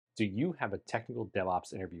Do you have a technical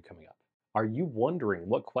DevOps interview coming up? Are you wondering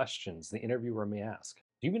what questions the interviewer may ask?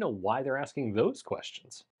 Do you even know why they're asking those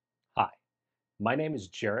questions? Hi, my name is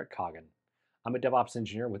Jarrett Coggin. I'm a DevOps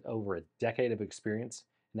engineer with over a decade of experience,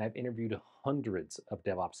 and I've interviewed hundreds of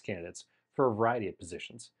DevOps candidates for a variety of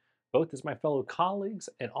positions, both as my fellow colleagues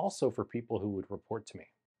and also for people who would report to me.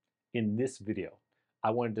 In this video,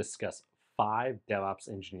 I want to discuss 5 DevOps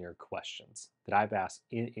engineer questions that I've asked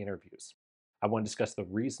in interviews. I want to discuss the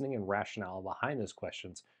reasoning and rationale behind those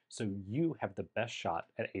questions so you have the best shot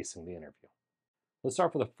at acing the interview. Let's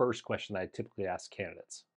start with the first question that I typically ask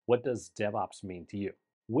candidates. What does DevOps mean to you?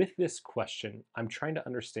 With this question, I'm trying to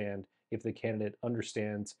understand if the candidate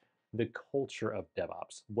understands the culture of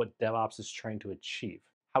DevOps, what DevOps is trying to achieve.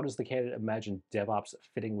 How does the candidate imagine DevOps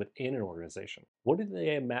fitting within an organization? What do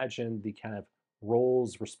they imagine the kind of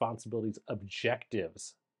roles, responsibilities,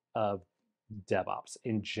 objectives of DevOps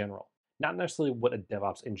in general? Not necessarily what a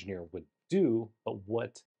DevOps engineer would do, but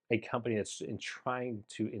what a company that's trying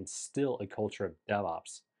to instill a culture of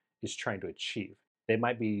DevOps is trying to achieve. They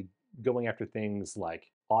might be going after things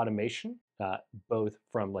like automation, both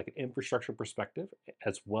from like an infrastructure perspective,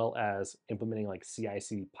 as well as implementing like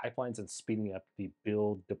CI/CD pipelines and speeding up the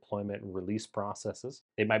build, deployment, and release processes.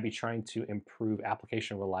 They might be trying to improve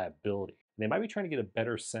application reliability. They might be trying to get a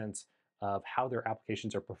better sense of how their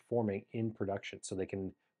applications are performing in production so they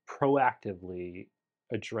can proactively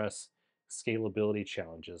address scalability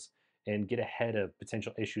challenges and get ahead of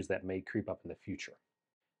potential issues that may creep up in the future.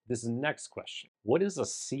 This next question: what is a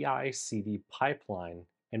CI/CD pipeline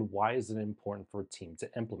and why is it important for a team to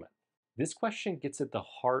implement? This question gets at the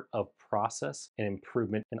heart of process and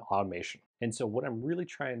improvement and automation. And so, what I'm really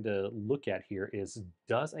trying to look at here is,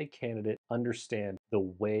 does a candidate understand the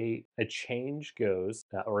way a change goes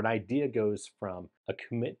or an idea goes from a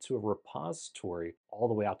commit to a repository all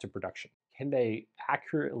the way out to production? Can they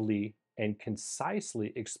accurately and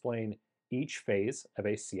concisely explain each phase of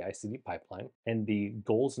a CI/CD pipeline and the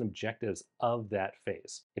goals and objectives of that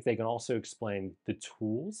phase? If they can also explain the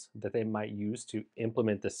tools that they might use to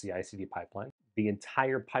implement the CI/CD pipeline, the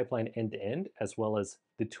entire pipeline end to end, as well as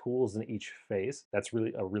the tools in each phase, that's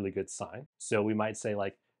really a really good sign. So we might say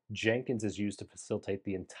like Jenkins is used to facilitate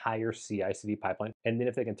the entire CI/CD pipeline. And then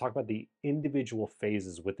if they can talk about the individual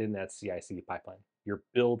phases within that CI/CD pipeline, your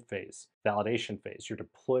build phase, validation phase, your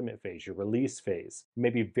deployment phase, your release phase,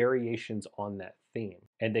 maybe variations on that theme.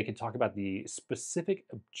 And they can talk about the specific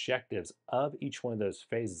objectives of each one of those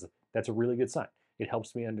phases. That's a really good sign. It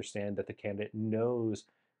helps me understand that the candidate knows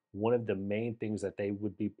one of the main things that they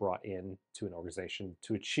would be brought in to an organization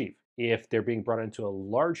to achieve. If they're being brought into a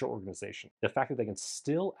larger organization, the fact that they can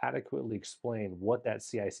still adequately explain what that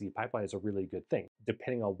CI/CD pipeline is a really good thing,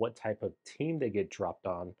 depending on what type of team they get dropped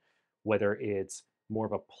on, whether it's more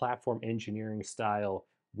of a platform engineering style,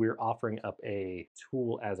 we're offering up a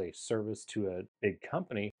tool as a service to a big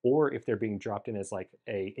company, or if they're being dropped in as like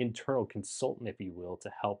a internal consultant, if you will, to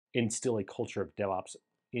help instill a culture of DevOps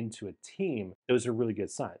into a team, those are really good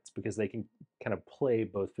signs because they can kind of play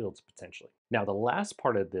both fields potentially. Now, the last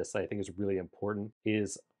part of this I think is really important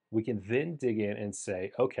is we can then dig in and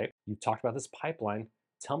say, okay, you've talked about this pipeline.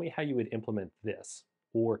 Tell me how you would implement this,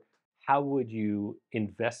 or how would you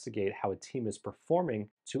investigate how a team is performing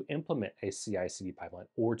to implement a CI/CD pipeline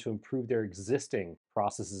or to improve their existing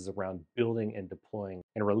processes around building and deploying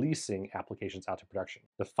and releasing applications out to production?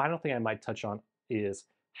 The final thing I might touch on is,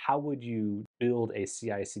 how would you build a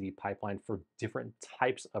CI/CD pipeline for different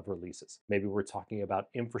types of releases? Maybe we're talking about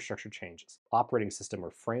infrastructure changes, operating system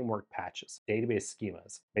or framework patches, database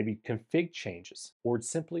schemas, maybe config changes, or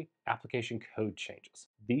simply application code changes.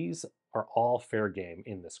 These are all fair game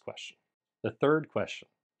in this question. The third question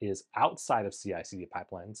is, outside of CI/CD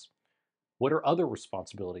pipelines, what are other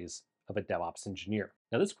responsibilities of a DevOps engineer?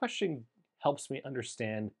 Now, this question helps me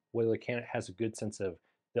understand whether the candidate has a good sense of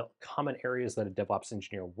the common areas that a DevOps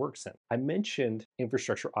engineer works in. I mentioned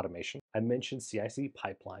infrastructure automation. I mentioned CI/CD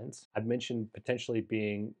pipelines. I've mentioned potentially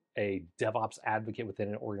being a DevOps advocate within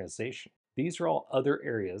an organization. These are all other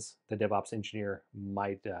areas the DevOps engineer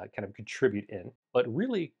might kind of contribute in. But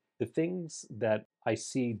really, the things that I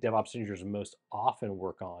see DevOps engineers most often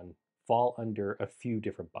work on fall under a few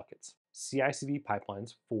different buckets. CI/CD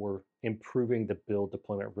pipelines for improving the build,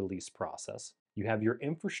 deployment, release process. You have your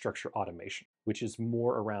infrastructure automation, which is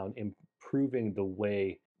more around improving the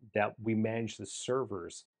way that we manage the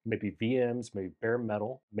servers, maybe VMs, maybe bare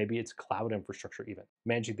metal, maybe it's cloud infrastructure even.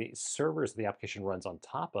 Managing the servers the application runs on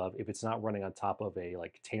top of if it's not running on top of a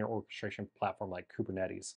like container orchestration platform like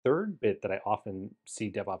Kubernetes. Third bit that I often see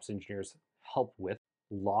DevOps engineers help with: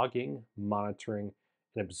 logging, monitoring,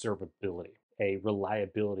 and observability. a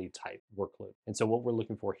reliability type workload. And so what we're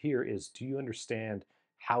looking for here is, do you understand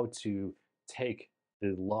how to take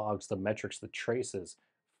the logs, the metrics, the traces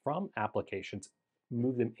from applications,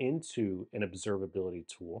 move them into an observability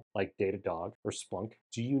tool like Datadog or Splunk?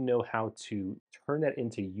 Do you know how to turn that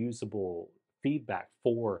into usable feedback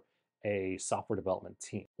for a software development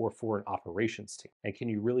team or for an operations team? And can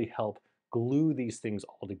you really help glue these things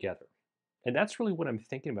all together? And that's really what I'm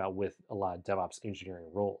thinking about with a lot of DevOps engineering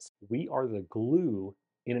roles. We are the glue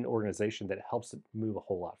in an organization that helps it move a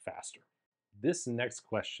whole lot faster. This next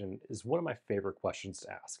question is one of my favorite questions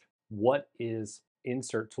to ask. What is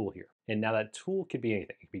insert tool here? And now that tool could be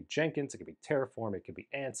anything. It could be Jenkins, it could be Terraform, it could be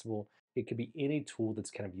Ansible, it could be any tool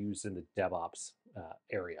that's kind of used in the DevOps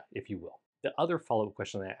area, if you will. The other follow-up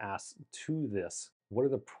question that I asked to this, what are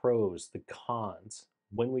the pros, the cons?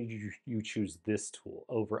 When would you choose this tool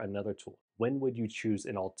over another tool? When would you choose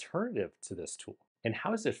an alternative to this tool? And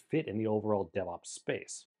how does it fit in the overall DevOps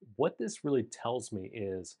space? What this really tells me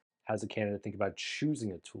is, how does a candidate think about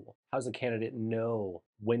choosing a tool? How does a candidate know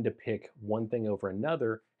when to pick one thing over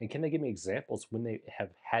another? And can they give me examples when they have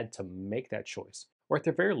had to make that choice? Or at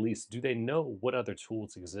the very least, do they know what other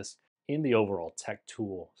tools exist in the overall tech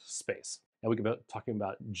tool space? And we could be talking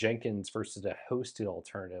about Jenkins versus a hosted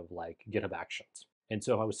alternative like GitHub Actions. And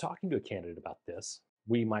so if I was talking to a candidate about this,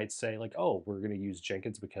 we might say like, oh, we're going to use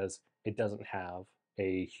Jenkins because it doesn't have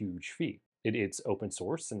a huge fee. It's open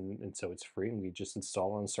source and so it's free, and we just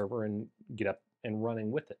install on a server and get up and running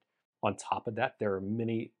with it. On top of that, there are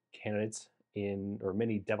many candidates or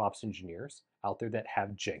many DevOps engineers out there that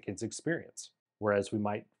have Jenkins experience. Whereas we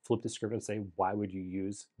might flip the script and say, why would you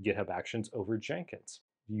use GitHub Actions over Jenkins?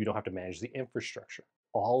 You don't have to manage the infrastructure.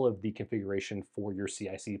 All of the configuration for your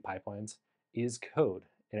CI/CD pipelines is code,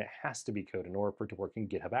 and it has to be code in order for it to work in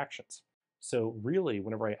GitHub Actions. So really,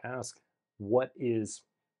 whenever I ask what is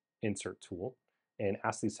insert tool and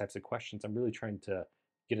ask these types of questions, I'm really trying to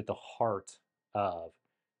get at the heart of,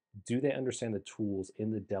 do they understand the tools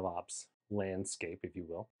in the DevOps landscape, if you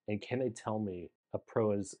will, and can they tell me a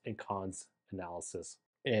pros and cons analysis?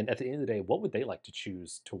 And at the end of the day, what would they like to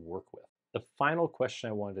choose to work with? The final question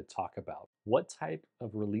I wanted to talk about, what type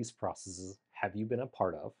of release processes have you been a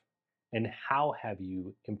part of? And how have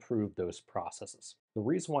you improved those processes? The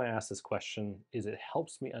reason why I ask this question is it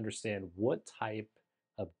helps me understand what type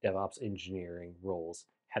of DevOps engineering roles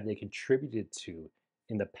have they contributed to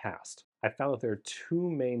in the past. I found that there are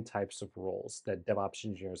two main types of roles that DevOps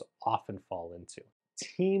engineers often fall into: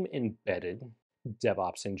 team embedded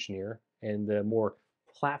DevOps engineer and the more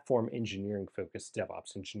platform engineering focused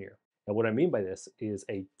DevOps engineer. And what I mean by this is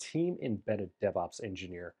a team embedded DevOps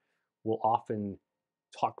engineer will often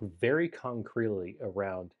talk very concretely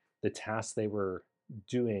around the tasks they were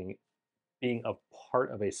doing being a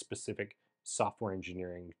part of a specific software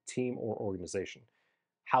engineering team or organization.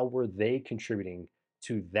 How were they contributing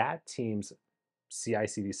to that team's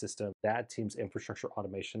CI/CD system, that team's infrastructure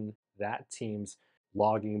automation, that team's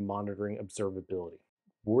logging, monitoring, observability?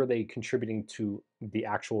 Were they contributing to the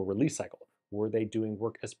actual release cycle? Were they doing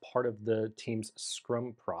work as part of the team's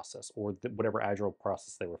Scrum process or whatever agile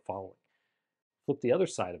process they were following? Flip the other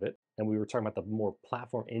side of it, and we were talking about the more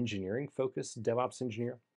platform engineering focused DevOps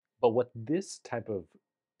engineer. But what this type of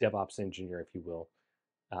DevOps engineer, if you will,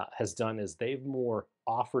 has done is they've more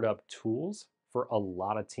offered up tools for a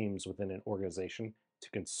lot of teams within an organization to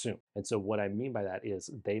consume. And so what I mean by that is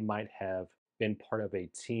they might have been part of a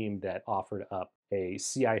team that offered up a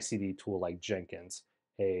CI/CD tool like Jenkins,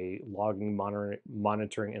 a logging,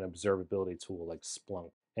 monitoring, and observability tool like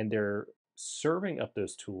Splunk, and they're serving up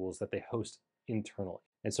those tools that they host internally.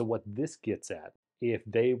 And so what this gets at, if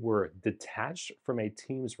they were detached from a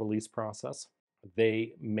team's release process,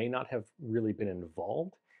 they may not have really been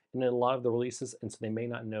involved in a lot of the releases, and so they may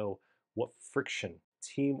not know what friction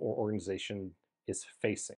team or organization is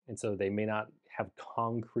facing. And so they may not have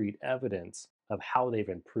concrete evidence of how they've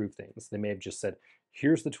improved things. They may have just said,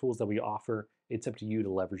 here's the tools that we offer, it's up to you to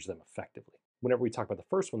leverage them effectively. Whenever we talk about the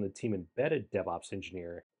first one, the team embedded DevOps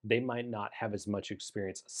engineer, they might not have as much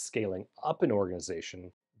experience scaling up an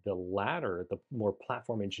organization. The latter, the more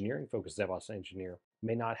platform engineering focused DevOps engineer,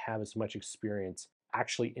 may not have as much experience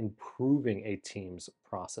actually improving a team's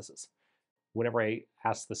processes. Whenever I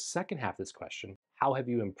ask the second half of this question, how have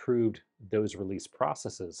you improved those release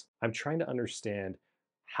processes? I'm trying to understand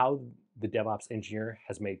how the DevOps engineer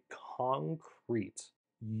has made concrete,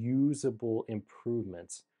 usable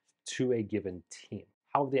improvements to a given team.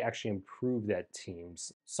 How have they actually improved that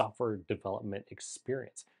team's software development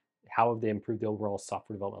experience? How have they improved the overall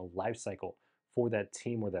software development lifecycle for that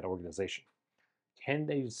team or that organization? Can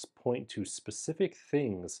they point to specific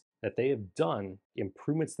things that they have done,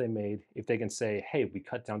 improvements they made. If they can say, hey, we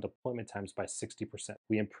cut down deployment times by 60%,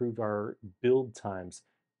 we improved our build times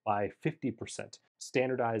by 50%,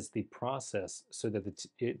 standardize the process so that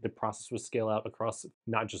the process would scale out across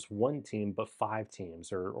not just one team, but 5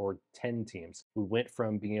 teams or 10 teams. We went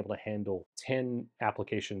from being able to handle 10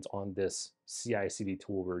 applications on this CI/CD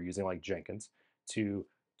tool we were using, like Jenkins, to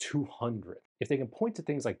 200. If they can point to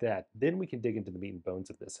things like that, then we can dig into the meat and bones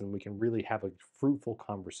of this and we can really have a fruitful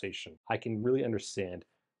conversation. I can really understand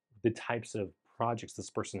the types of projects this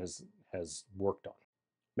person has worked on.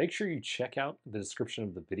 Make sure you check out the description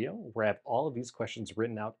of the video where I have all of these questions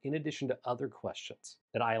written out in addition to other questions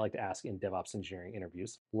that I like to ask in DevOps engineering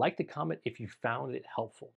interviews. Like to comment if you found it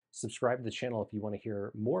helpful. Subscribe to the channel if you want to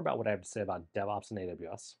hear more about what I have to say about DevOps and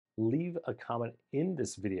AWS. Leave a comment in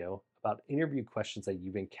this video about interview questions that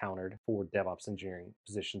you've encountered for DevOps engineering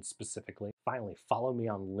positions specifically. Finally, follow me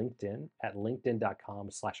on LinkedIn at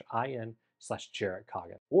linkedin.com/in/Jarrett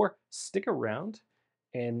Coggin. Or stick around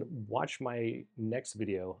and watch my next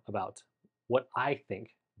video about what I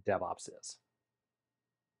think DevOps is.